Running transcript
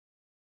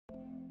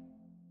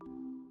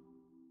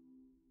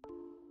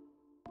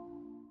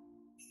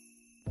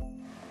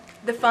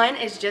The fun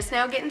is just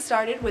now getting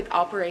started with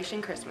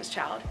Operation Christmas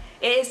Child.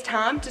 It is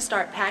time to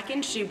start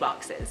packing shoe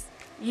boxes.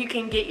 You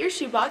can get your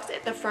shoebox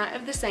at the front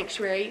of the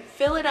sanctuary,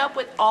 fill it up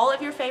with all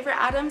of your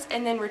favorite items,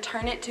 and then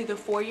return it to the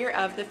foyer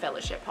of the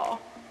fellowship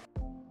hall.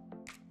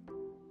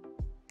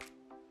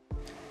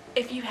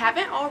 If you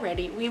haven't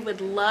already, we would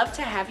love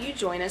to have you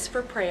join us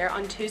for prayer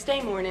on Tuesday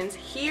mornings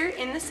here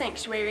in the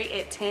sanctuary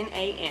at 10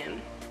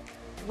 a.m.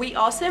 We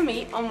also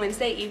meet on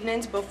Wednesday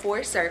evenings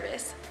before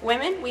service.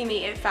 Women, we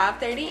meet at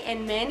 5:30,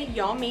 and men,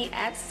 y'all meet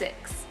at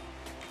 6.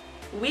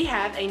 We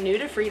have a New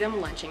to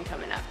Freedom luncheon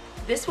coming up.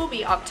 This will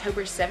be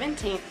October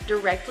 17th,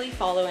 directly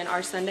following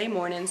our Sunday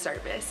morning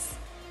service.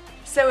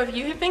 So if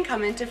you have been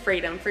coming to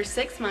Freedom for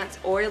 6 months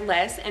or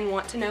less and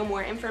want to know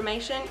more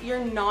information,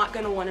 you're not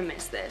going to want to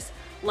miss this.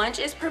 Lunch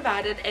is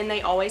provided and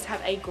they always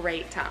have a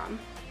great time.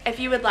 If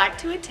you would like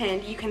to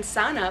attend, you can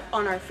sign up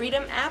on our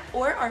Freedom app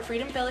or our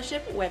Freedom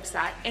Fellowship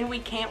website, and we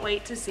can't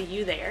wait to see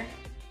you there.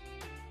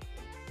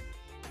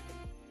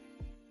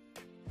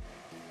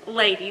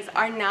 Ladies,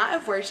 our night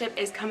of worship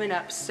is coming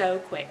up so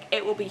quick.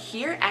 It will be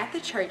here at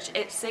the church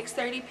at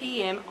 6:30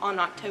 p.m. on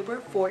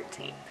October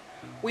 14th.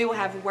 We will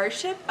have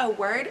worship, a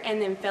word, and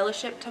then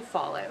fellowship to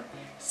follow.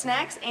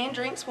 Snacks and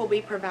drinks will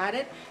be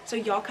provided, so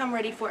y'all come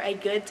ready for a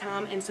good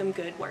time and some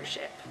good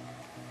worship.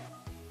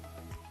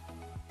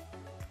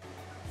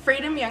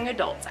 Freedom Young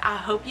Adults, I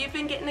hope you've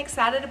been getting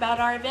excited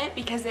about our event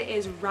because it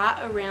is right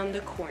around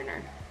the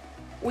corner.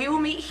 We will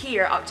meet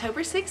here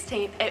October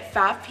 16th at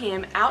 5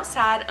 p.m.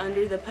 outside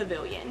under the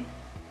pavilion.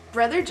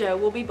 Brother Joe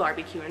will be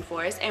barbecuing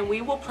for us and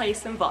we will play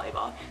some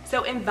volleyball,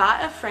 so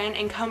invite a friend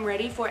and come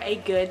ready for a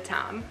good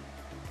time.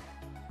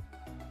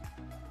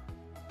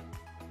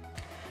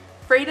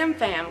 Freedom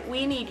Fam,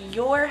 we need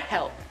your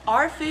help.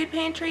 Our food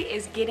pantry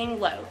is getting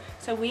low,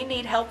 so we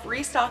need help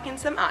restocking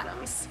some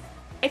items.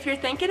 If you're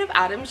thinking of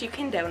items you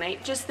can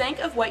donate, just think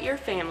of what your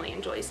family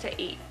enjoys to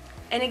eat.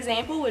 An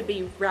example would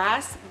be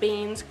rice,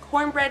 beans,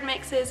 cornbread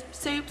mixes,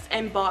 soups,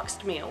 and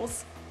boxed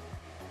meals.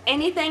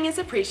 Anything is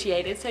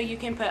appreciated, so you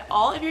can put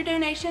all of your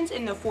donations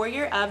in the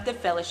foyer of the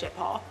fellowship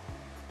hall.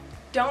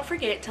 Don't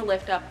forget to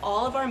lift up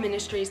all of our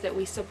ministries that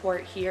we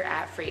support here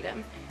at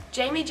Freedom.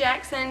 Jamie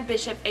Jackson,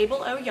 Bishop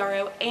Abel O.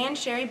 Yarrow, and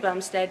Sherry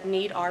Bumstead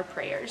need our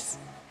prayers.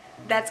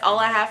 That's all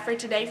I have for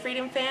today,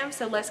 Freedom Fam,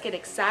 so let's get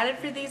excited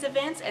for these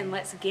events and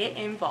let's get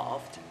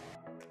involved.